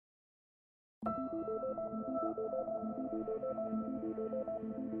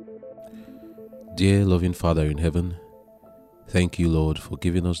Dear loving Father in heaven, thank you, Lord, for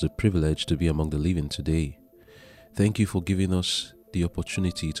giving us the privilege to be among the living today. Thank you for giving us the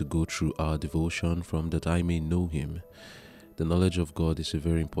opportunity to go through our devotion from that I may know Him. The knowledge of God is a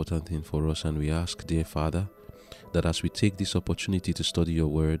very important thing for us, and we ask, dear Father, that as we take this opportunity to study your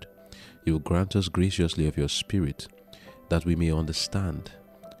word, you will grant us graciously of your Spirit, that we may understand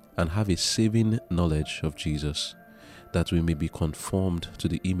and have a saving knowledge of Jesus, that we may be conformed to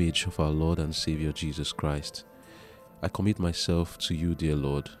the image of our Lord and Saviour Jesus Christ. I commit myself to you, dear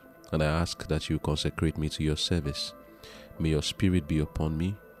Lord, and I ask that you consecrate me to your service. May your Spirit be upon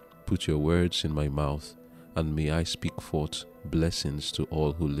me, put your words in my mouth, and may I speak forth blessings to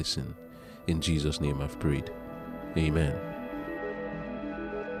all who listen. In Jesus' name I've prayed. Amen.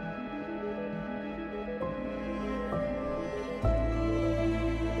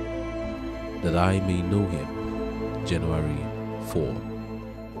 That I may know Him. January 4.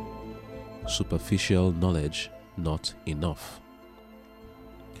 Superficial knowledge not enough.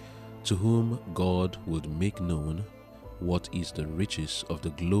 To whom God would make known what is the riches of the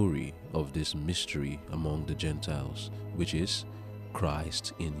glory of this mystery among the Gentiles, which is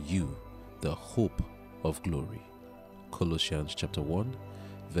Christ in you, the hope of glory. Colossians chapter 1,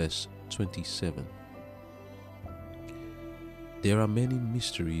 verse 27. There are many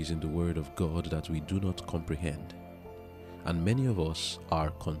mysteries in the Word of God that we do not comprehend, and many of us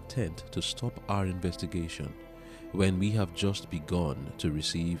are content to stop our investigation when we have just begun to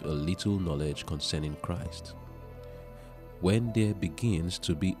receive a little knowledge concerning Christ. When there begins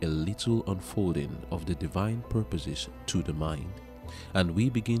to be a little unfolding of the divine purposes to the mind, and we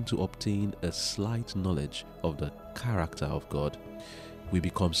begin to obtain a slight knowledge of the character of God, we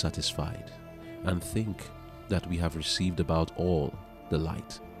become satisfied and think that we have received about all the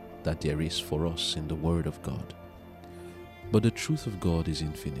light that there is for us in the Word of God. But the truth of God is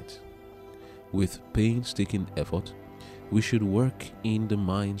infinite. With painstaking effort, we should work in the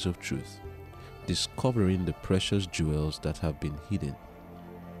mines of truth, discovering the precious jewels that have been hidden.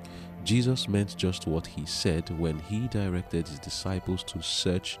 Jesus meant just what He said when He directed His disciples to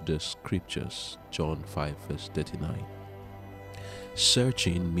search the Scriptures, John 5 verse 39.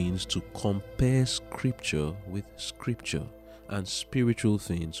 Searching means to compare Scripture with Scripture and spiritual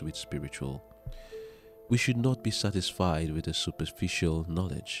things with spiritual. We should not be satisfied with a superficial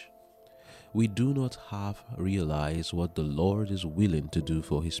knowledge. We do not half realize what the Lord is willing to do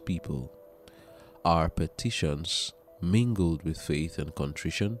for His people. Our petitions, mingled with faith and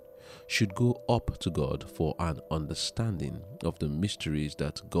contrition, should go up to God for an understanding of the mysteries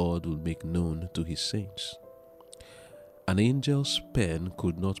that God will make known to His saints. An angel's pen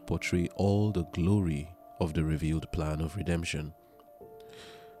could not portray all the glory of the revealed plan of redemption.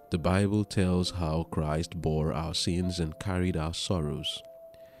 The Bible tells how Christ bore our sins and carried our sorrows.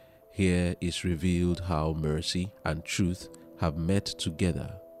 Here is revealed how mercy and truth have met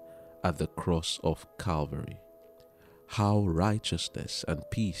together at the cross of Calvary, how righteousness and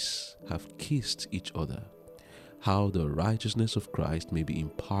peace have kissed each other, how the righteousness of Christ may be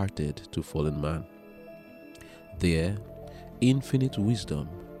imparted to fallen man. There, infinite wisdom,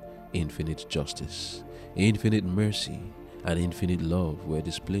 infinite justice, infinite mercy, and infinite love were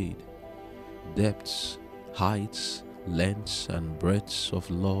displayed. Depths, heights, lengths, and breadths of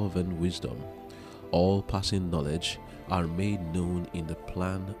love and wisdom, all passing knowledge, are made known in the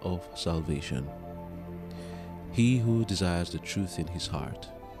plan of salvation. He who desires the truth in his heart,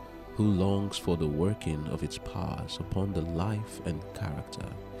 who longs for the working of its powers upon the life and character,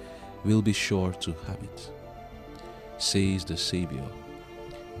 will be sure to have it. Says the Saviour,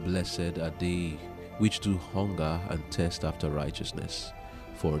 "Blessed are they which do hunger and thirst after righteousness,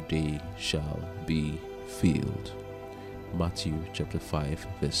 for they shall be filled." Matthew chapter 5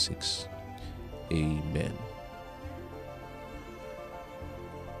 verse 6. Amen.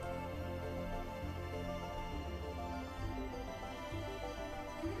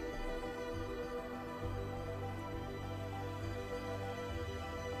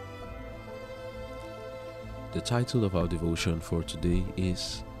 The title of our devotion for today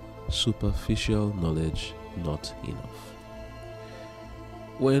is Superficial Knowledge Not Enough.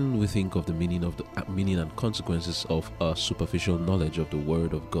 When we think of the meaning and consequences of a superficial knowledge of the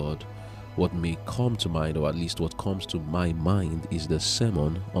Word of God, what may come to mind, or at least what comes to my mind, is the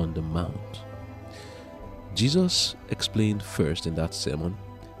Sermon on the Mount. Jesus explained first in that sermon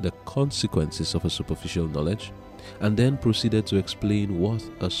the consequences of a superficial knowledge, and then proceeded to explain what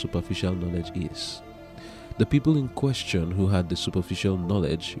a superficial knowledge is. The people in question who had the superficial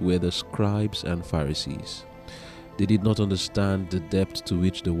knowledge were the scribes and Pharisees. They did not understand the depth to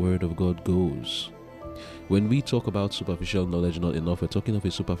which the Word of God goes. When we talk about superficial knowledge not enough, we're talking of a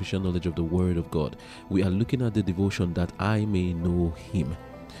superficial knowledge of the Word of God. We are looking at the devotion that I may know Him.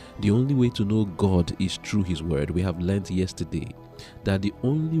 The only way to know God is through His Word. We have learnt yesterday that the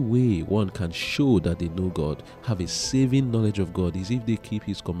only way one can show that they know God, have a saving knowledge of God, is if they keep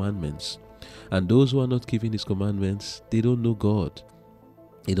His commandments. And those who are not keeping His commandments, they don't know God.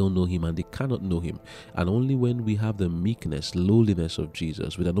 They don't know Him and they cannot know Him. And only when we have the meekness, lowliness of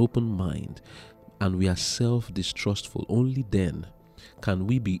Jesus with an open mind, and we are self-distrustful, only then can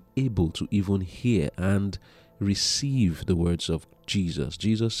we be able to even hear and receive the words of Jesus.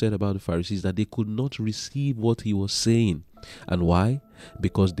 Jesus said about the Pharisees that they could not receive what He was saying. And why?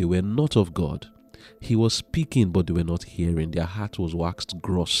 Because they were not of God. He was speaking, but they were not hearing. Their heart was waxed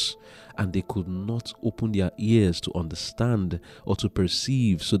gross, and they could not open their ears to understand or to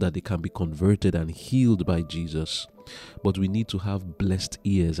perceive so that they can be converted and healed by Jesus. But we need to have blessed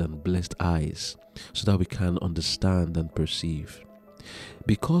ears and blessed eyes so that we can understand and perceive.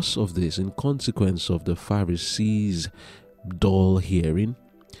 Because of this, in consequence of the Pharisees' dull hearing,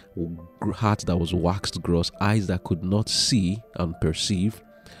 heart that was waxed gross, eyes that could not see and perceive,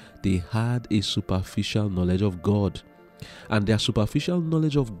 they had a superficial knowledge of God. And their superficial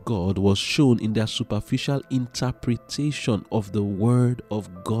knowledge of God was shown in their superficial interpretation of the Word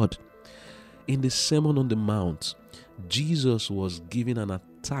of God. In the Sermon on the Mount, Jesus was giving an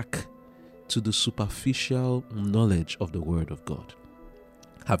attack to the superficial knowledge of the Word of God.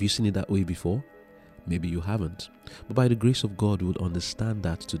 Have you seen it that way before? Maybe you haven't. But by the grace of God, we would understand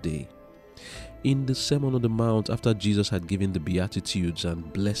that today. In the Sermon on the Mount, after Jesus had given the Beatitudes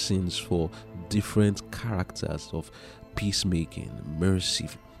and blessings for different characters of peacemaking, mercy,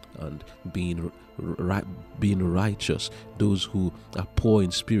 and being righteous, those who are poor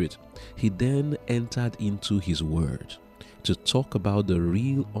in spirit, He then entered into His Word to talk about the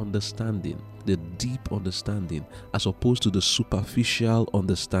real understanding, the deep understanding, as opposed to the superficial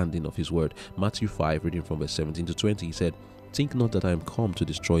understanding of His Word. Matthew 5, reading from verse 17 to 20, He said, "Think not that I am come to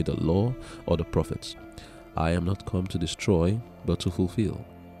destroy the law or the prophets. I am not come to destroy, but to fulfill.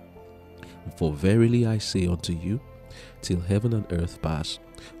 For verily I say unto you, till heaven and earth pass,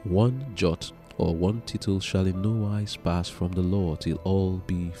 one jot or one tittle shall in no wise pass from the law till all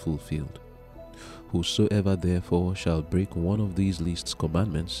be fulfilled. Whosoever therefore shall break one of these least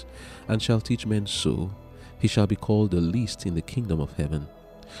commandments, and shall teach men so, he shall be called the least in the kingdom of heaven.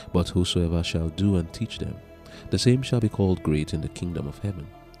 But whosoever shall do and teach them, the same shall be called great in the kingdom of heaven.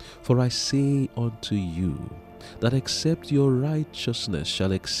 For I say unto you, that except your righteousness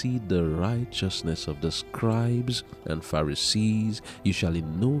shall exceed the righteousness of the scribes and Pharisees, you shall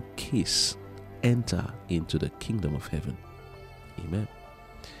in no case enter into the kingdom of heaven." Amen.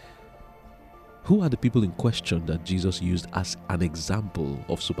 Who are the people in question that Jesus used as an example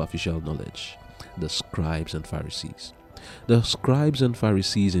of superficial knowledge? The scribes and Pharisees. The scribes and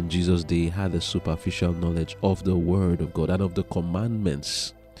Pharisees in Jesus' day had a superficial knowledge of the Word of God and of the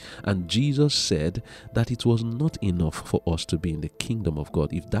commandments. And Jesus said that it was not enough for us to be in the kingdom of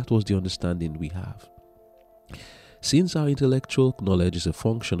God if that was the understanding we have. Since our intellectual knowledge is a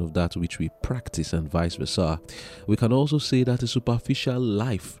function of that which we practice and vice versa, we can also say that a superficial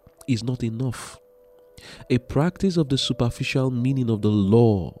life is not enough. A practice of the superficial meaning of the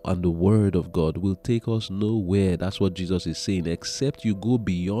law and the Word of God will take us nowhere. That's what Jesus is saying. Except you go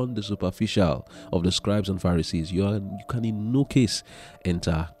beyond the superficial of the scribes and Pharisees, you can in no case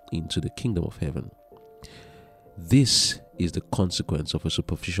enter into the kingdom of heaven. This is the consequence of a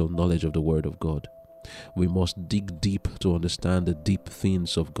superficial knowledge of the Word of God. We must dig deep to understand the deep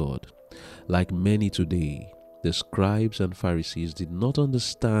things of God. Like many today, the scribes and Pharisees did not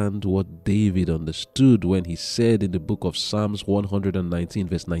understand what David understood when he said in the book of Psalms 119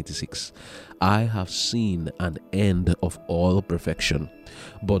 verse 96, "I have seen an end of all perfection,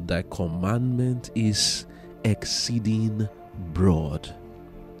 but thy commandment is exceeding broad."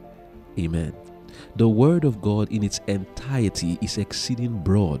 Amen. The Word of God in its entirety is exceeding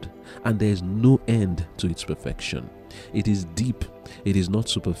broad, and there is no end to its perfection. It is deep, it is not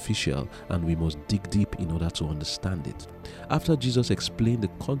superficial, and we must dig deep in order to understand it. After Jesus explained the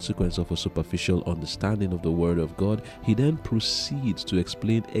consequence of a superficial understanding of the Word of God, He then proceeds to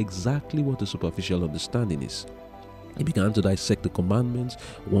explain exactly what the superficial understanding is. He began to dissect the commandments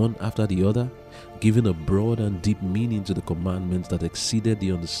one after the other, giving a broad and deep meaning to the commandments that exceeded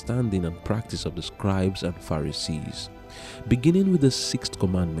the understanding and practice of the scribes and Pharisees. Beginning with the 6th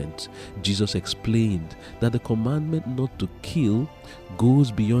commandment, Jesus explained that the commandment not to kill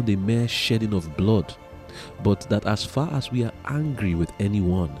goes beyond a mere shedding of blood, but that as far as we are angry with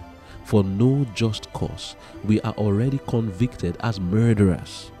anyone for no just cause. We are already convicted as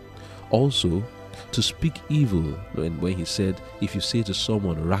murderers. Also, to speak evil, when he said, if you say to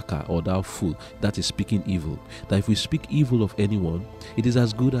someone, Raka, or thou fool, that is speaking evil. That if we speak evil of anyone, it is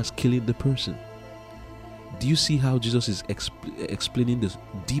as good as killing the person. Do you see how Jesus is explaining this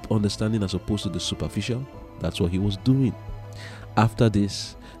deep understanding as opposed to the superficial? That's what he was doing. After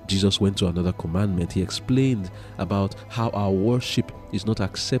this, Jesus went to another commandment. He explained about how our worship is not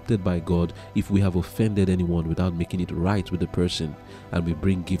accepted by God if we have offended anyone without making it right with the person, and we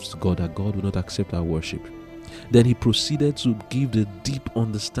bring gifts to God, that God will not accept our worship. Then he proceeded to give the deep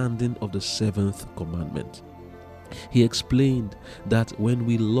understanding of the seventh commandment. He explained that when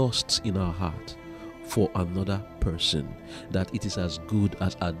we lust in our heart for another person, that it is as good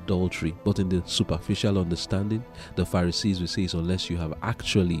as adultery. But in the superficial understanding, the Pharisees will say, is unless you have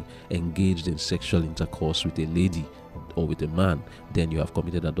actually engaged in sexual intercourse with a lady or with a man, then you have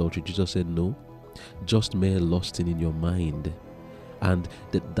committed adultery. Jesus said, no, just mere lusting in your mind, and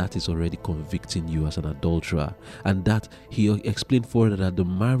that is already convicting you as an adulterer. And that he explained further that the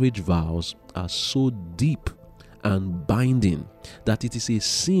marriage vows are so deep and binding that it is a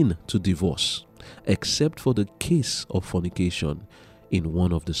sin to divorce, except for the case of fornication in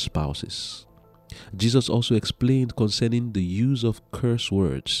one of the spouses. Jesus also explained concerning the use of curse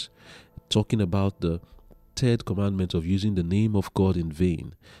words, talking about the third commandment of using the name of God in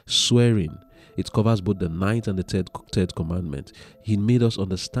vain, swearing. It covers both the ninth and the third commandment. He made us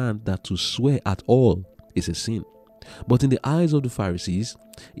understand that to swear at all is a sin. But in the eyes of the Pharisees,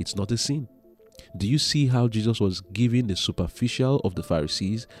 it's not a sin. Do you see how Jesus was giving the superficial of the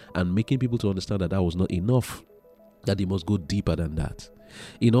Pharisees and making people to understand that that was not enough, that they must go deeper than that?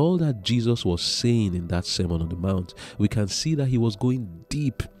 In all that Jesus was saying in that Sermon on the Mount, we can see that he was going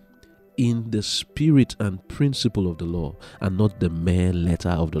deep in the spirit and principle of the law, and not the mere letter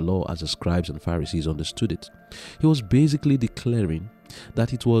of the law as the scribes and Pharisees understood it. He was basically declaring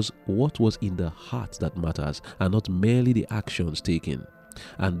that it was what was in the heart that matters, and not merely the actions taken.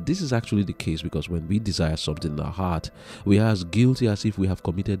 And this is actually the case, because when we desire something in our heart, we are as guilty as if we have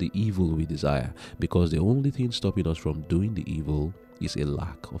committed the evil we desire, because the only thing stopping us from doing the evil is a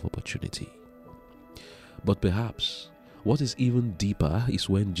lack of opportunity. But perhaps what is even deeper is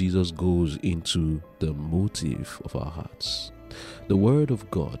when Jesus goes into the motive of our hearts. The Word of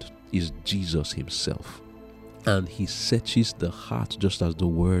God is Jesus himself, and he searches the heart just as the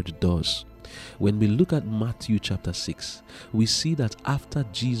Word does. When we look at Matthew chapter 6, we see that after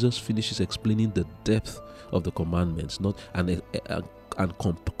Jesus finishes explaining the depth of the commandments,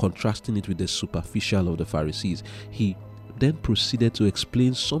 contrasting it with the superficial of the Pharisees, he then proceeded to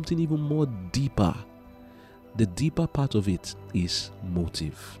explain something even more deeper. The deeper part of it is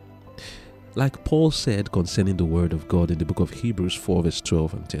motive. Like Paul said concerning the Word of God in the book of Hebrews 4 verse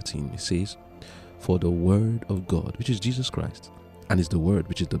 12 and 13, he says, for the Word of God, which is Jesus Christ, and is the Word,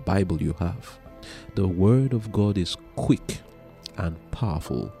 which is the Bible you have, the Word of God is quick and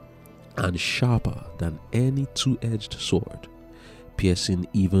powerful and sharper than any two-edged sword, piercing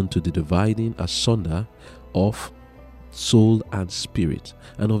even to the dividing asunder of soul and spirit,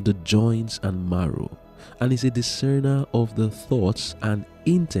 and of the joints and marrow, and is a discerner of the thoughts and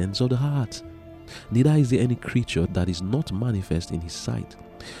intents of the heart. Neither is there any creature that is not manifest in his sight,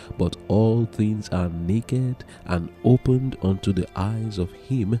 but all things are naked and opened unto the eyes of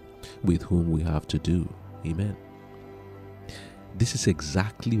him with whom we have to do. Amen. This is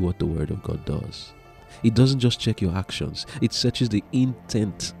exactly what the Word of God does. It doesn't just check your actions, it searches the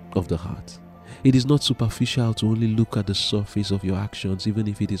intent of the heart. It is not superficial to only look at the surface of your actions, even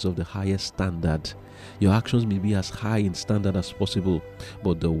if it is of the highest standard. Your actions may be as high in standard as possible,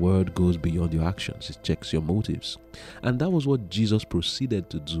 but the Word goes beyond your actions. It checks your motives. And that was what Jesus proceeded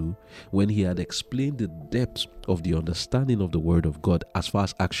to do when he had explained the depth of the understanding of the Word of God as far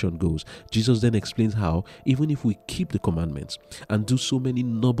as action goes. Jesus then explains how, even if we keep the commandments and do so many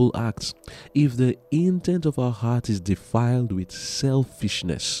noble acts, if the intent of our heart is defiled with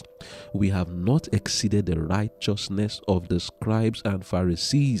selfishness, we have not exceeded the righteousness of the scribes and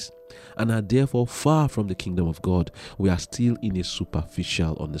Pharisees, and are therefore far from the kingdom of God. We are still in a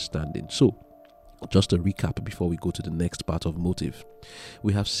superficial understanding. So, just a recap before we go to the next part of motive.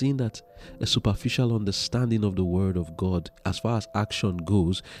 We have seen that a superficial understanding of the Word of God, as far as action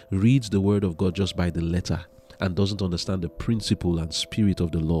goes, reads the Word of God just by the letter and doesn't understand the principle and spirit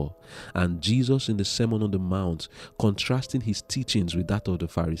of the law. And Jesus in the Sermon on the Mount, contrasting his teachings with that of the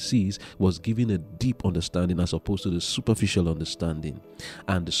Pharisees, was giving a deep understanding as opposed to the superficial understanding.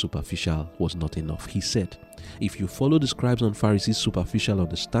 And the superficial was not enough. He said, if you follow the scribes and Pharisees' superficial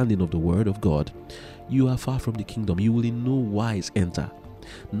understanding of the Word of God, you are far from the kingdom. You will in no wise enter.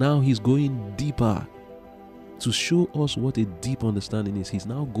 Now he's going deeper to show us what a deep understanding is. He's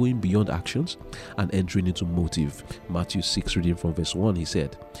now going beyond actions and entering into motive. Matthew 6, reading from verse 1, he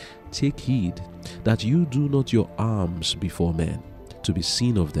said, "Take heed that you do not your alms before men, to be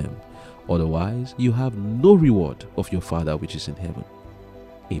seen of them. Otherwise, you have no reward of your Father which is in heaven."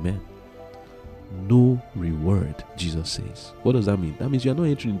 Amen. No reward, Jesus says. What does that mean? That means you are not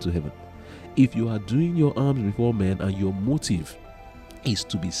entering into heaven. If you are doing your alms before men and your motive is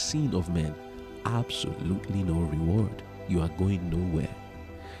to be seen of men, absolutely no reward. You are going nowhere.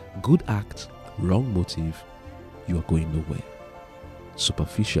 Good act, wrong motive, you are going nowhere.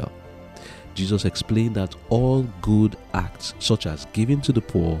 Superficial. Jesus explained that all good acts, such as giving to the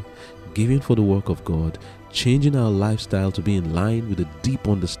poor, giving for the work of God, changing our lifestyle to be in line with a deep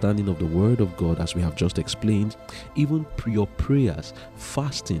understanding of the Word of God, as we have just explained, even your prayers,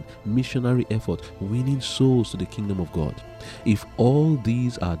 fasting, missionary effort, winning souls to the kingdom of God. If all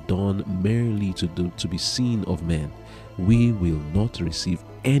these are done merely to be seen of men, we will not receive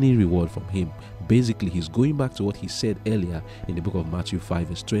any reward from Him. Basically, he's going back to what he said earlier in the book of Matthew 5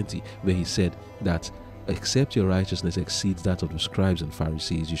 verse 20, where he said that except your righteousness exceeds that of the scribes and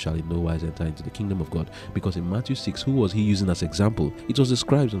Pharisees, you shall in no wise enter into the kingdom of God. Because in Matthew 6, who was he using as example? It was the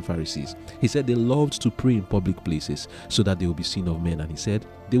scribes and Pharisees. He said they loved to pray in public places so that they will be seen of men. And he said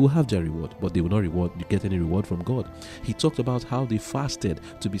they will have their reward, but they will not get any reward from God. He talked about how they fasted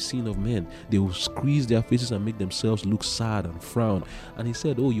to be seen of men. They will squeeze their faces and make themselves look sad and frown. And he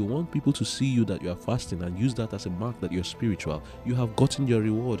said, oh, you want people to see you that you are fasting and use that as a mark that you're spiritual. You have gotten your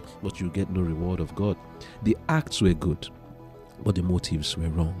reward, but you get no reward of God. The acts were good, but the motives were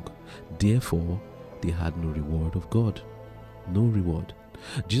wrong. Therefore, they had no reward of God. No reward.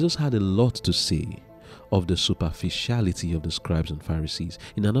 Jesus had a lot to say of the superficiality of the scribes and Pharisees.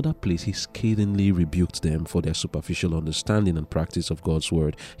 In another place, he scathingly rebuked them for their superficial understanding and practice of God's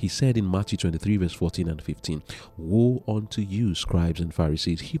word. He said in Matthew 23 verse 14 and 15, "Woe unto you, scribes and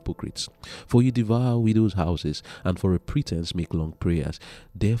Pharisees, hypocrites! For you devour widows' houses, and for a pretense make long prayers.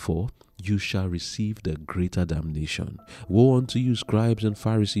 Therefore, you shall receive the greater damnation. Woe unto you, scribes and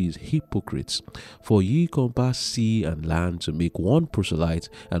Pharisees, hypocrites! For ye compass sea and land to make one proselyte,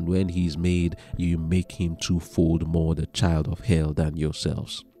 and when he is made, you make him twofold more the child of hell than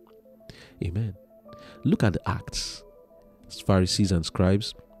yourselves." Amen. Look at the Acts. Pharisees and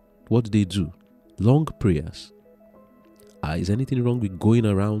scribes, what do they do? Long prayers. Is anything wrong with going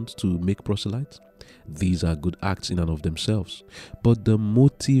around to make proselytes? These are good acts in and of themselves. But the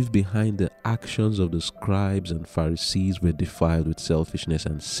motive behind the actions of the scribes and Pharisees were defiled with selfishness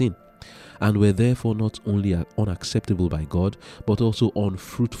and sin, and were therefore not only unacceptable by God, but also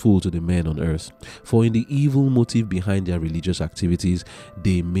unfruitful to the men on earth. For in the evil motive behind their religious activities,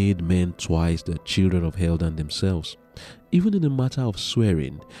 they made men twice the children of hell than themselves. Even in the matter of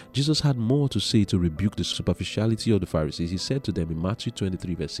swearing, Jesus had more to say to rebuke the superficiality of the Pharisees. He said to them in Matthew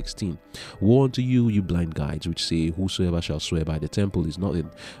 23 verse 16, "Woe unto you, you blind guides, which say, Whosoever shall swear by the temple is nothing,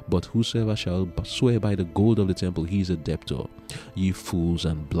 but whosoever shall swear by the gold of the temple, he is a debtor. Ye fools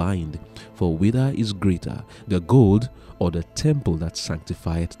and blind, for whither is greater, the gold or the temple that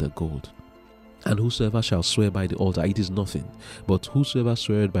sanctifieth the gold? And whosoever shall swear by the altar, it is nothing, but whosoever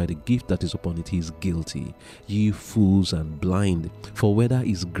sweareth by the gift that is upon it, he is guilty. Ye fools and blind, for whether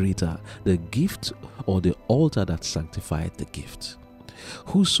is greater, the gift or the altar that sanctifieth the gift?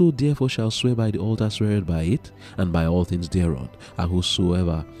 Whoso therefore shall swear by the altar sweareth by it, and by all things thereon. And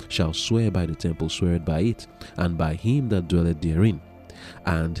whosoever shall swear by the temple sweareth by it, and by him that dwelleth therein.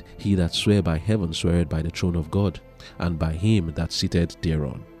 And he that swear by heaven sweareth by the throne of God, and by him that sitteth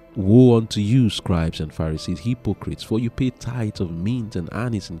thereon. Woe unto you, scribes and Pharisees, hypocrites! For you pay tithes of mint and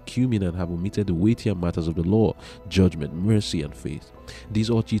anise and cumin, and have omitted the weightier matters of the law, judgment, mercy, and faith. These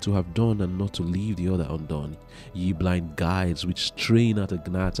ought ye to have done, and not to leave the other undone. Ye blind guides, which strain at a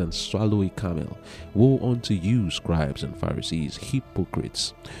gnat and swallow a camel. Woe unto you, scribes and Pharisees,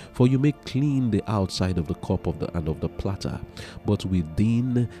 hypocrites! For you make clean the outside of the cup and of the platter, but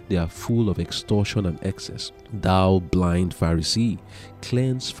within they are full of extortion and excess. Thou blind Pharisee,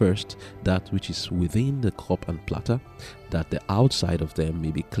 cleanse first that which is within the cup and platter, that the outside of them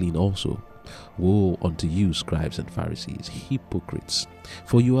may be clean also. Woe unto you, scribes and Pharisees, hypocrites!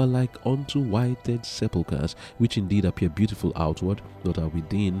 For you are like unto whited sepulchres, which indeed appear beautiful outward, but are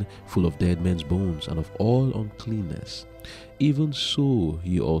within full of dead men's bones and of all uncleanness. Even so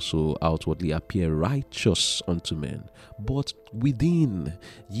ye also outwardly appear righteous unto men, but within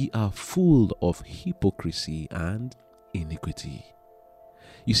ye are full of hypocrisy and iniquity.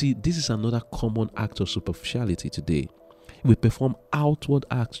 You see, this is another common act of superficiality today. We perform outward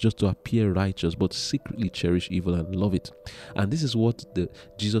acts just to appear righteous, but secretly cherish evil and love it. And this is what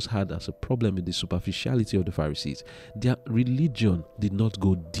Jesus had as a problem with the superficiality of the Pharisees. Their religion did not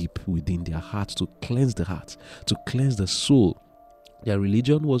go deep within their hearts to cleanse the heart, to cleanse the soul. Their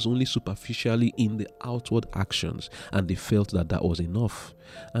religion was only superficially in the outward actions, and they felt that that was enough.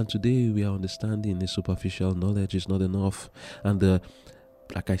 And today we are understanding the superficial knowledge is not enough. And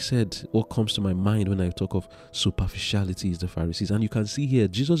like I said, what comes to my mind when I talk of superficiality is the Pharisees. And you can see here,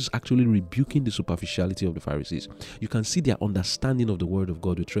 Jesus is actually rebuking the superficiality of the Pharisees. You can see their understanding of the word of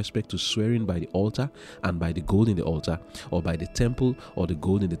God with respect to swearing by the altar and by the gold in the altar, or by the temple or the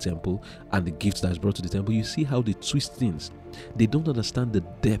gold in the temple and the gifts that is brought to the temple. You see how they twist things. They don't understand the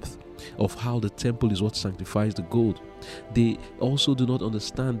depth of how the temple is what sanctifies the gold. They also do not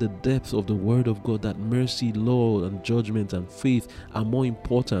understand the depth of the word of God, that mercy, law, and judgment and faith are more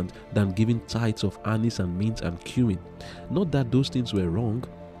important than giving tithes of anise and mint and cumin. Not that those things were wrong,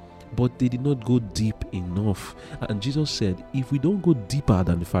 but they did not go deep enough. And Jesus said, if we don't go deeper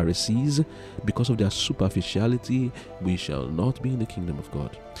than the Pharisees because of their superficiality, we shall not be in the kingdom of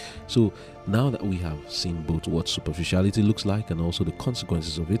God. So now that we have seen both what superficiality looks like and also the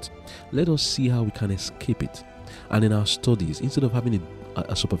consequences of it, let us see how we can escape it. And in our studies, instead of having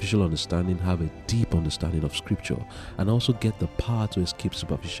a superficial understanding, have a deep understanding of Scripture, and also get the power to escape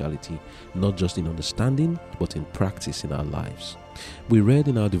superficiality, not just in understanding, but in practice in our lives. We read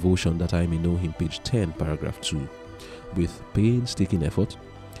in our devotion That I May Know Him, page 10, paragraph 2, with painstaking effort,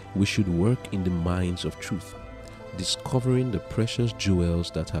 we should work in the mines of truth, discovering the precious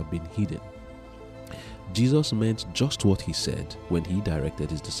jewels that have been hidden. Jesus meant just what he said when he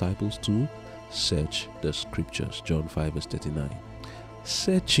directed his disciples to search the Scriptures. John 5 verse 39.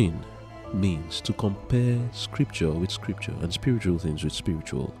 Searching means to compare Scripture with Scripture and spiritual things with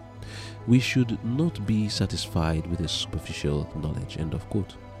spiritual. We should not be satisfied with a superficial knowledge. End of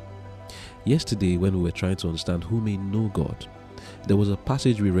quote. Yesterday, when we were trying to understand who may know God, there was a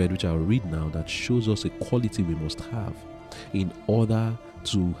passage we read, which I'll read now, that shows us a quality we must have in order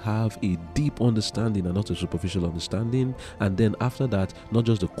to have a deep understanding and not a superficial understanding. And then after that, not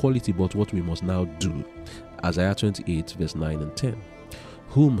just the quality, but what we must now do. Isaiah 28 verse 9 and 10.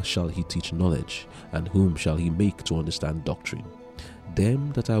 Whom shall he teach knowledge, and whom shall he make to understand doctrine?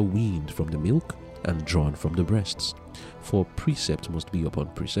 Them that are weaned from the milk and drawn from the breasts. For precept must be upon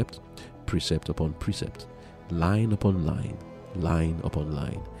precept, precept upon precept, line upon line, line upon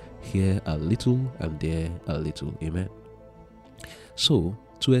line, here a little and there a little. Amen. So,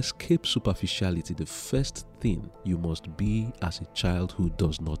 to escape superficiality, the first thing you must be as a child who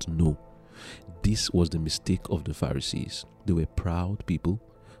does not know. This was the mistake of the Pharisees. They were proud people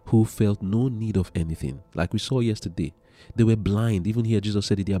who felt no need of anything. Like we saw yesterday, they were blind. Even here, Jesus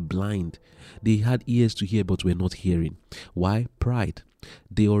said it, they are blind. They had ears to hear but were not hearing. Why? Pride.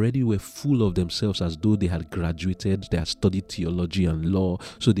 They already were full of themselves, as though they had graduated, they had studied theology and law,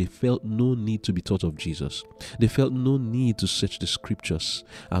 so they felt no need to be taught of Jesus. They felt no need to search the Scriptures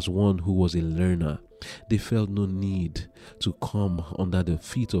as one who was a learner. They felt no need to come under the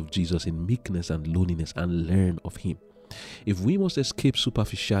feet of Jesus in meekness and lowliness and learn of him. If we must escape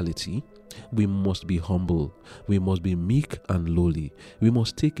superficiality, we must be humble. We must be meek and lowly. We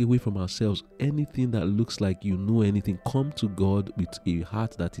must take away from ourselves anything that looks like you know anything. Come to God with a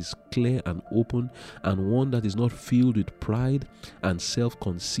heart that is clear and open, and one that is not filled with pride and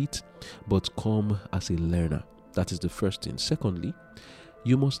self-conceit, but come as a learner. That is the first thing. Secondly,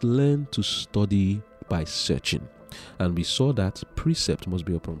 you must learn to study by searching. And we saw that precept must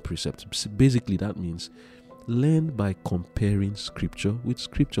be upon precept. Basically, that means learn by comparing Scripture with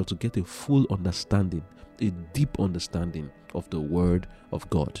Scripture to get a full understanding, a deep understanding of the Word of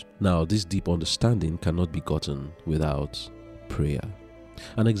God. Now, this deep understanding cannot be gotten without prayer.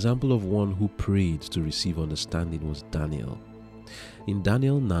 An example of one who prayed to receive understanding was Daniel. In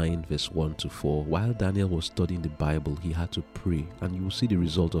Daniel 9 verse 1 to 4, while Daniel was studying the Bible, he had to pray, and you will see the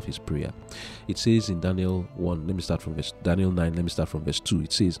result of his prayer. It says in Daniel 9, let me start from verse 2.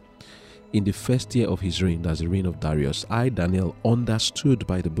 It says, in the first year of his reign, that's the reign of Darius, I, Daniel, understood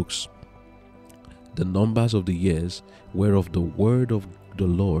by the books the numbers of the years whereof the word of the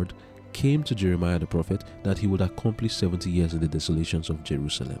Lord came to Jeremiah the prophet, that he would accomplish 70 years in the desolations of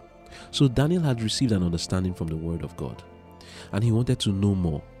Jerusalem. So Daniel had received an understanding from the word of God, and he wanted to know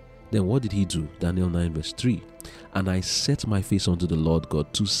more. Then what did he do? Daniel 9 verse 3. And I set my face unto the Lord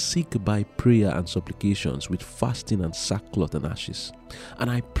God to seek by prayer and supplications with fasting and sackcloth and ashes. And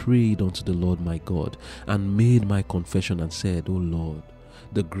I prayed unto the Lord my God, and made my confession, and said, O Lord,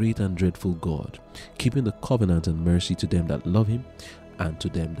 the great and dreadful God, keeping the covenant and mercy to them that love him, and to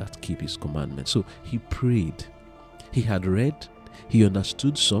them that keep his commandments. So he prayed. He had read, he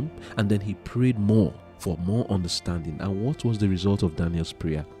understood some, and then he prayed more for more understanding. And what was the result of Daniel's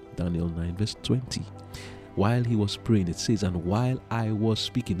prayer? Daniel 9 verse 20. While he was praying, it says, and while I was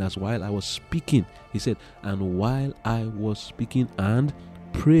speaking, that's while I was speaking, he said, and while I was speaking and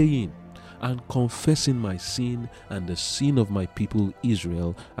praying and confessing my sin and the sin of my people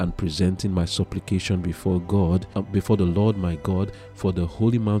Israel, and presenting my supplication before God, before the Lord my God, for the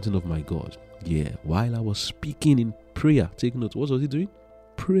holy mountain of my God. Yeah, while I was speaking in prayer, take note, what was he doing?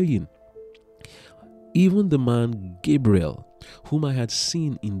 Praying. Even the man Gabriel, whom I had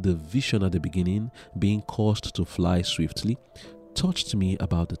seen in the vision at the beginning, being caused to fly swiftly, touched me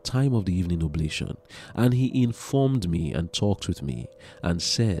about the time of the evening oblation, and he informed me and talked with me, and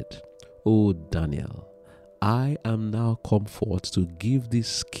said, O Daniel, I am now come forth to give thee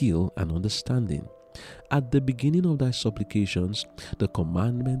skill and understanding. At the beginning of thy supplications, the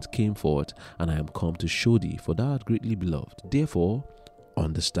commandment came forth, and I am come to show thee, for thou art greatly beloved. Therefore,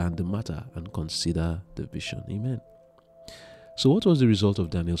 understand the matter and consider the vision. Amen. So what was the result of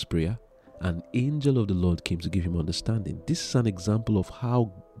Daniel's prayer? An angel of the Lord came to give him understanding. This is an example of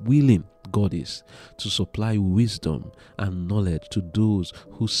how willing God is to supply wisdom and knowledge to those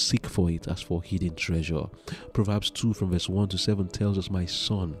who seek for it as for hidden treasure. Proverbs 2 from verse 1 to 7 tells us, my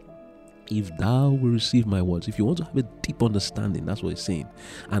son, if thou will receive my words, if you want to have a deep understanding, that's what it's saying,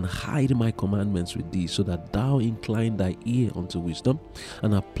 and hide my commandments with thee, so that thou incline thy ear unto wisdom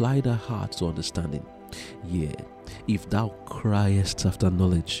and apply thy heart to understanding. Yeah, if thou criest after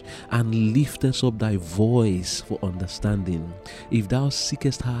knowledge and liftest up thy voice for understanding, if thou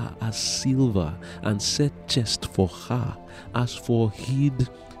seekest her as silver and searchest for her as for hid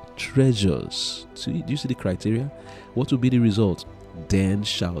treasures. Do you see the criteria? What will be the result? Then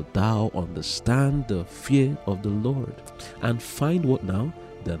shalt thou understand the fear of the Lord, and find what now?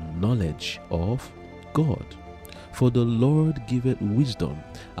 The knowledge of God. For the Lord giveth wisdom,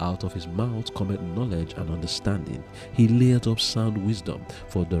 out of his mouth cometh knowledge and understanding. He layeth up sound wisdom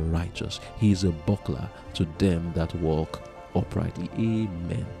for the righteous. He is a buckler to them that walk uprightly.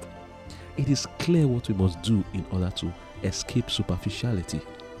 Amen. It is clear what we must do in order to escape superficiality.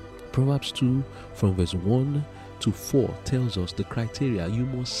 Proverbs 2 from verse 1 to 4 tells us the criteria. You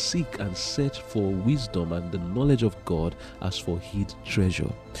must seek and search for wisdom and the knowledge of God as for hid treasure.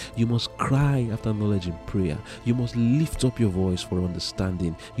 You must cry after knowledge in prayer. You must lift up your voice for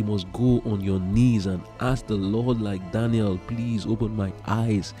understanding. You must go on your knees and ask the Lord, like Daniel, please open my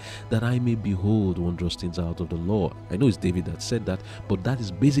eyes that I may behold wondrous things out of the law. I know it's David that said that, but that is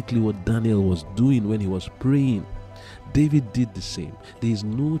basically what Daniel was doing when he was praying. David did the same. There is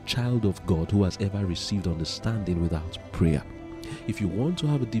no child of God who has ever received understanding without prayer. If you want to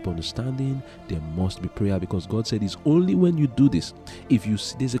have a deep understanding, there must be prayer, because God said it's only when you do this. If you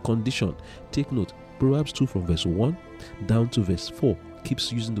see, there's a condition. Take note. Proverbs 2 from verse 1 down to verse 4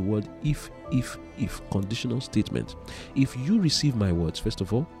 keeps using the word if, conditional statement. If you receive my words, first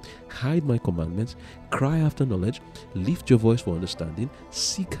of all, hide my commandments, cry after knowledge, lift your voice for understanding,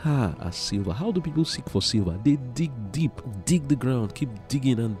 seek her as silver. How do people seek for silver? They dig deep, dig the ground, keep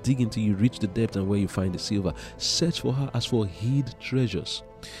digging and digging till you reach the depth and where you find the silver. Search for her as for hid treasures.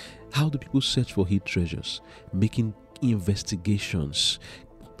 How do people search for hid treasures? Making investigations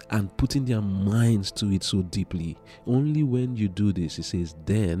and putting their minds to it so deeply. Only when you do this, it says,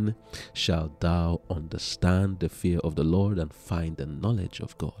 then shalt thou understand the fear of the Lord and find the knowledge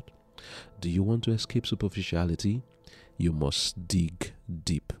of God. Do you want to escape superficiality? You must dig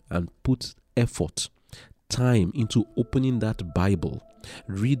deep and put effort, time into opening that Bible.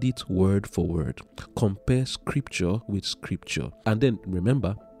 Read it word for word. Compare scripture with scripture. And then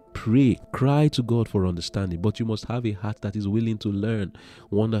remember, pray, cry to God for understanding, but you must have a heart that is willing to learn,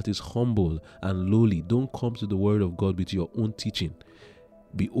 one that is humble and lowly. Don't come to the word of God with your own teaching.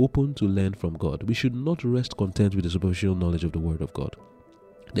 Be open to learn from God. We should not rest content with the superficial knowledge of the word of God.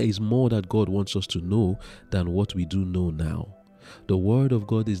 There is more that God wants us to know than what we do know now. The word of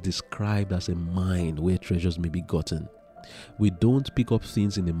God is described as a mine where treasures may be gotten. We don't pick up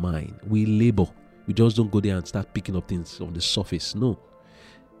things in the mine. We labor. We just don't go there and start picking up things on the surface. No.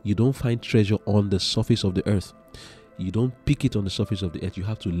 You don't find treasure on the surface of the earth. You don't pick it on the surface of the earth. You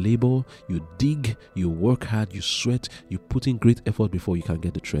have to labor, you dig, you work hard, you sweat, you put in great effort before you can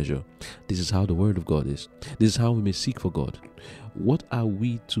get the treasure. This is how the word of God is. This is how we may seek for God. What are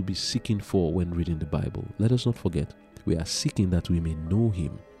we to be seeking for when reading the Bible? Let us not forget, we are seeking that we may know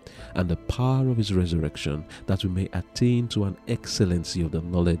him and the power of his resurrection, that we may attain to an excellency of the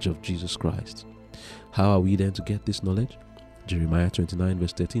knowledge of Jesus Christ. How are we then to get this knowledge? Jeremiah 29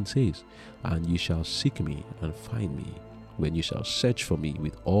 verse 13 says, and ye shall seek me and find me when ye shall search for me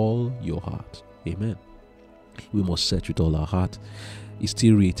with all your heart. Amen. We must search with all our heart. It's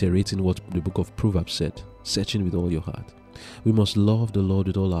still reiterating what the book of Proverbs said, searching with all your heart. We must love the Lord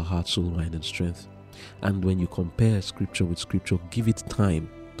with all our heart, soul, mind, and strength. And when you compare scripture with scripture, give it time.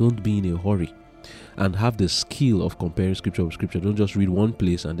 Don't be in a hurry. And have the skill of comparing scripture with scripture. Don't just read one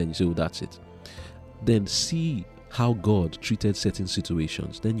place and then you say, oh, that's it. Then see how God treated certain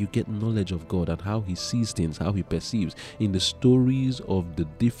situations. Then you get knowledge of God and how he sees things, how he perceives. In the stories of the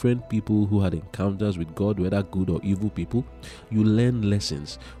different people who had encounters with God, whether good or evil people, you learn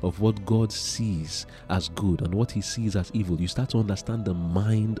lessons of what God sees as good and what he sees as evil. You start to understand the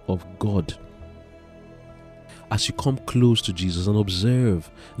mind of God. As you come close to Jesus and observe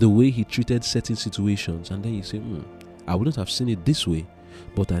the way he treated certain situations, and then you say, I wouldn't have seen it this way,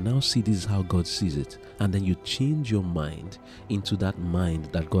 but I now see this is how God sees it. And then you change your mind into that mind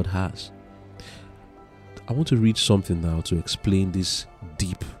that God has. I want to read something now to explain this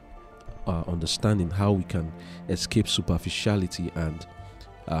deep understanding, how we can escape superficiality and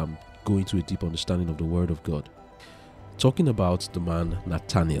go into a deep understanding of the Word of God. Talking about the man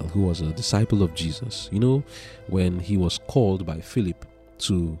Nathanael, who was a disciple of Jesus. You know, when he was called by Philip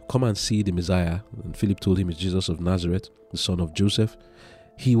to come and see the Messiah, and Philip told him it's Jesus of Nazareth, the son of Joseph,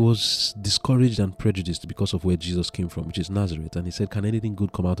 he was discouraged and prejudiced because of where Jesus came from, which is Nazareth. And he said, can anything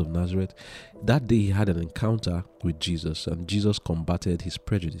good come out of Nazareth? That day he had an encounter with Jesus, and Jesus combated his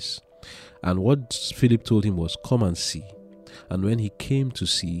prejudice. And what Philip told him was, come and see. And when he came to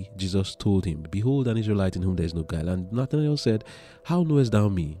see, Jesus told him, behold, an Israelite in whom there is no guile. And Nathanael said, how knowest thou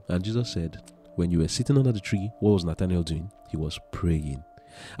me? And Jesus said, when you were sitting under the tree, what was Nathanael doing? He was praying.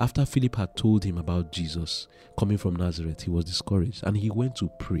 After Philip had told him about Jesus coming from Nazareth, he was discouraged and he went to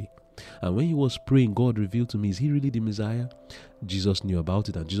pray. And when he was praying, God revealed to me, is he really the Messiah? Jesus knew about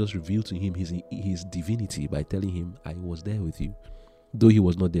it, and Jesus revealed to him his divinity by telling him, I was there with you, though he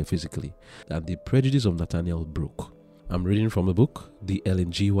was not there physically. And the prejudice of Nathanael broke. I'm reading from a book, the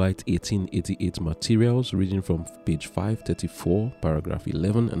Ellen G. White 1888 Materials, reading from page 534, paragraph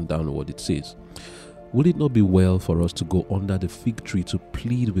 11, and downward it says, would it not be well for us to go under the fig tree to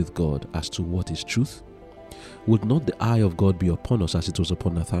plead with God as to what is truth? Would not the eye of God be upon us as it was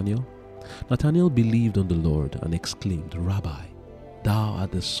upon Nathanael? Nathanael believed on the Lord and exclaimed, Rabbi, thou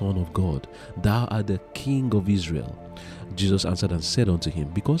art the Son of God, thou art the King of Israel. Jesus answered and said unto him,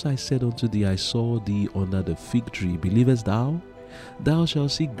 because I said unto thee, I saw thee under the fig tree, believest thou? Thou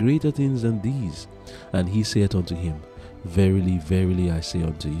shalt see greater things than these. And he saith unto him, verily, verily, I say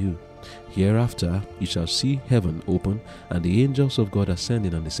unto you, hereafter you shall see heaven open, and the angels of God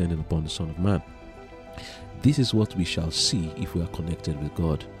ascending and descending upon the Son of Man. This is what we shall see if we are connected with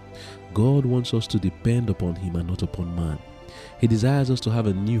God. God wants us to depend upon him and not upon man. He desires us to have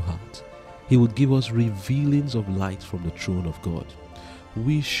a new heart. He would give us revealings of light from the throne of God.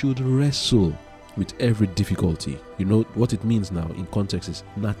 We should wrestle with every difficulty. You know what it means now in context is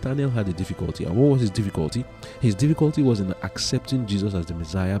Nathanael had a difficulty. And what was his difficulty? His difficulty was in accepting Jesus as the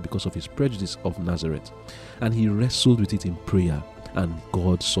Messiah because of his prejudice of Nazareth. And he wrestled with it in prayer, and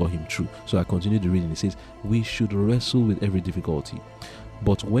God saw him through. So I continue the reading. It says, we should wrestle with every difficulty.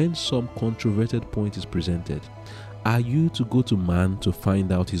 But when some controverted point is presented, are you to go to man to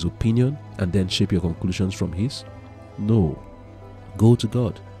find out his opinion and then shape your conclusions from his? No. Go to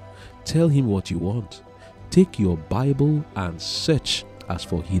God. Tell him what you want. Take your Bible and search as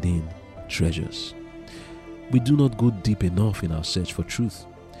for hidden treasures. We do not go deep enough in our search for truth.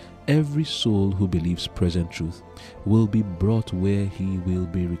 Every soul who believes present truth will be brought where he will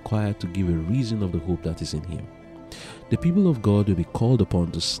be required to give a reason of the hope that is in him. The people of God will be called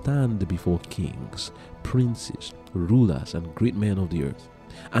upon to stand before kings, princes, rulers, and great men of the earth.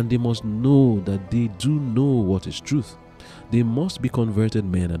 And they must know that they do know what is truth. They must be converted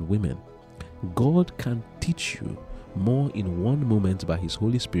men and women. God can teach you more in one moment by his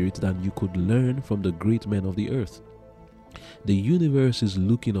Holy Spirit than you could learn from the great men of the earth. The universe is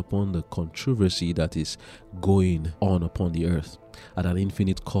looking upon the controversy that is going on upon the earth. At an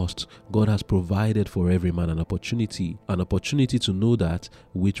infinite cost, God has provided for every man an opportunity to know that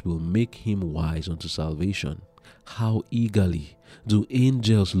which will make him wise unto salvation. How eagerly do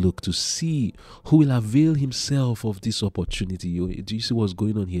angels look to see who will avail himself of this opportunity. Do you see what's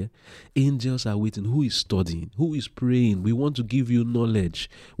going on here? Angels are waiting. Who is studying? Who is praying? We want to give you knowledge.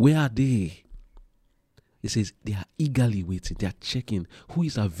 Where are they? It says they are eagerly waiting. They are checking who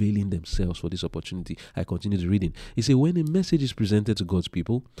is availing themselves for this opportunity. I continue the reading. It says when a message is presented to God's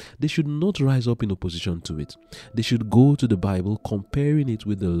people, they should not rise up in opposition to it. They should go to the Bible, comparing it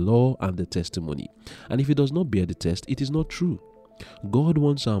with the law and the testimony. And if it does not bear the test, it is not true. God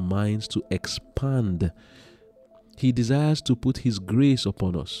wants our minds to expand. He desires to put his grace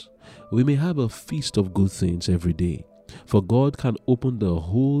upon us we may have a feast of good things every day, for God can open the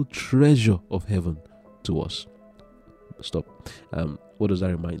whole treasure of heaven to us. Stop. What does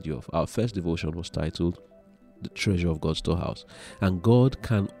that remind you of? Our first devotion was titled The Treasure of God's Storehouse. And God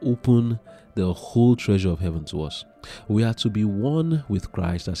can open the whole treasure of heaven to us. We are to be one with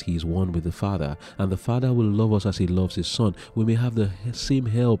Christ as he is one with the Father, and the Father will love us as he loves his Son. We may have the same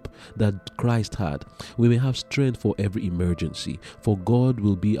help that Christ had. We may have strength for every emergency, for God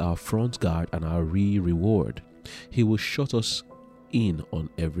will be our front guard and our reward. He will shut us in on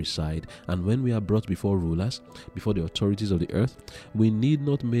every side, and when we are brought before rulers, before the authorities of the earth, we need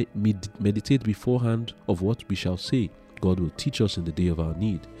not meditate beforehand of what we shall say. God will teach us in the day of our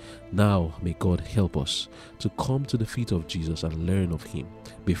need. Now may God help us to come to the feet of Jesus and learn of him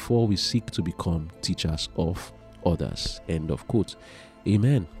before we seek to become teachers of others. End of quote.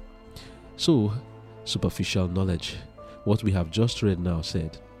 Amen. So, superficial knowledge. What we have just read now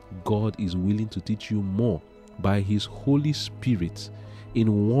said, God is willing to teach you more by his Holy Spirit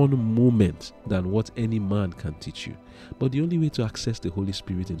in one moment than what any man can teach you. But the only way to access the Holy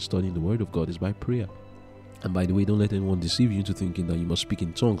Spirit in studying the Word of God is by prayer. And by the way, don't let anyone deceive you into thinking that you must speak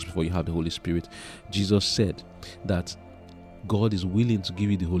in tongues before you have the Holy Spirit. Jesus said that God is willing to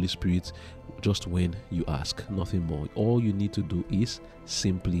give you the Holy Spirit just when you ask, nothing more. All you need to do is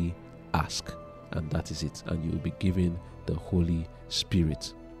simply ask, and that is it. And you will be given the Holy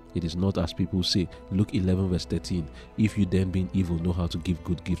Spirit. It is not as people say, Luke 11 verse 13, if you then being evil know how to give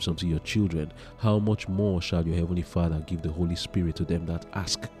good gifts unto your children, how much more shall your heavenly Father give the Holy Spirit to them that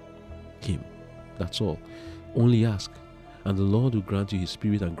ask him? That's all. Only ask, and the Lord will grant you his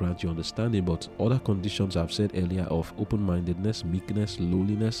Spirit and grant you understanding. But other conditions I've said earlier of open-mindedness, meekness,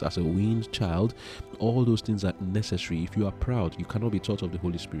 lowliness as a weaned child, all those things are necessary. If you are proud, you cannot be taught of the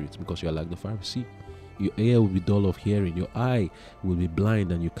Holy Spirit because you are like the Pharisee. Your ear will be dull of hearing, your eye will be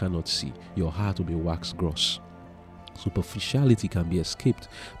blind and you cannot see, your heart will be wax gross. Superficiality can be escaped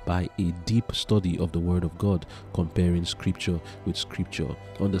by a deep study of the Word of God, comparing Scripture with Scripture,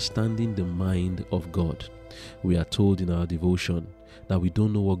 understanding the mind of God. We are told in our devotion that we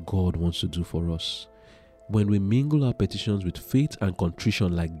don't know what God wants to do for us. When we mingle our petitions with faith and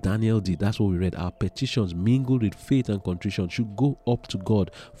contrition like Daniel did, that's what we read, our petitions mingled with faith and contrition should go up to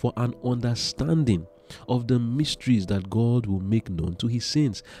God for an understanding of the mysteries that God will make known to his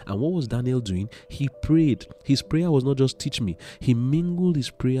saints. And what was Daniel doing? He prayed. His prayer was not just teach me. He mingled his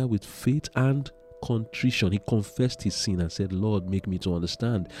prayer with faith and contrition. He confessed his sin and said, Lord, make me to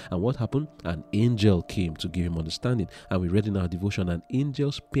understand. And what happened? An angel came to give him understanding. And we read in our devotion, an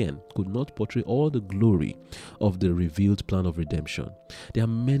angel's pen could not portray all the glory of the revealed plan of redemption. There are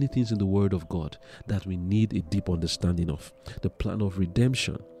many things in the Word of God that we need a deep understanding of. The plan of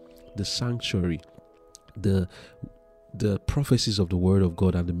redemption, the sanctuary, the prophecies of the Word of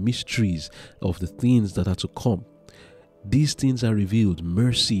God, and the mysteries of the things that are to come. These things are revealed,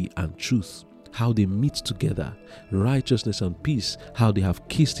 mercy and truth, how they meet together, righteousness and peace, how they have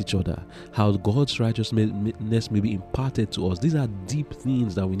kissed each other, how God's righteousness may be imparted to us. These are deep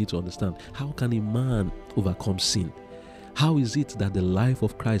things that we need to understand. How can a man overcome sin? How is it that the life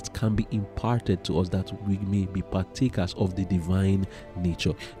of Christ can be imparted to us that we may be partakers of the divine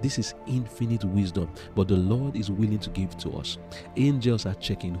nature? This is infinite wisdom, but the Lord is willing to give to us. Angels are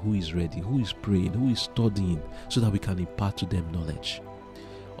checking who is ready, who is praying, who is studying, so that we can impart to them knowledge.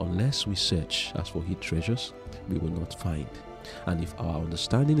 Unless we search as for hid treasures, we will not find. And if our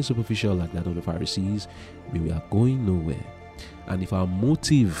understanding is superficial like that of the Pharisees, we are going nowhere. And if our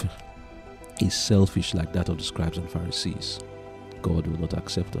motive is selfish like that of the scribes and Pharisees, God will not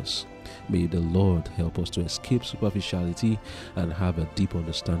accept us. May the Lord help us to escape superficiality and have a deep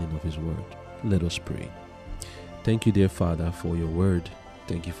understanding of his word. Let us pray. Thank you, dear Father, for your word.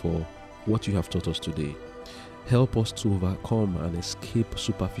 Thank you for what you have taught us today. Help us to overcome and escape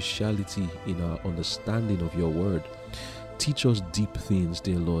superficiality in our understanding of your word. Teach us deep things,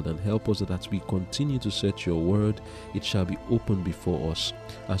 dear Lord, and help us that as we continue to search your word, it shall be open before us.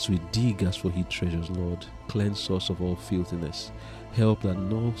 As we dig as for hid treasures, Lord, cleanse us of all filthiness. Help that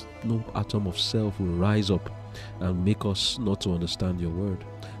no atom of self will rise up and make us not to understand your word.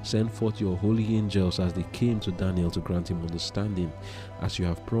 Send forth your holy angels as they came to Daniel to grant him understanding. As you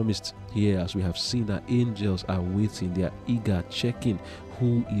have promised here, as we have seen that angels are waiting, they are eager, checking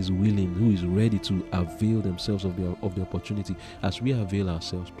who is willing, who is ready to avail themselves of the opportunity. As we avail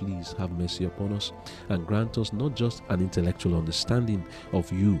ourselves, please have mercy upon us and grant us not just an intellectual understanding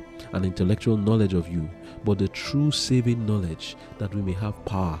of you, an intellectual knowledge of you, but the true saving knowledge that we may have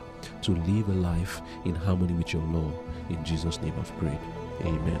power to live a life in harmony with your law. In Jesus' name I've prayed.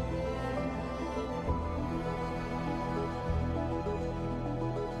 Amen.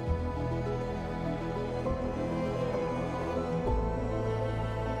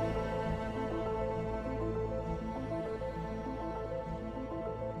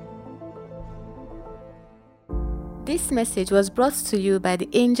 This message was brought to you by the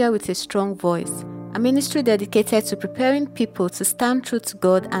Angel with a Strong Voice, a ministry dedicated to preparing people to stand true to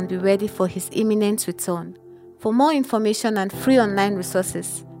God and be ready for His imminent return. For more information and free online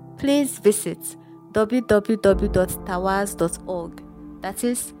resources, please visit www.tawaz.org. That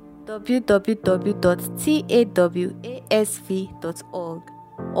is www.tawasv.org,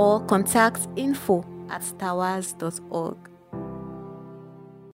 or contact info@tawaz.org.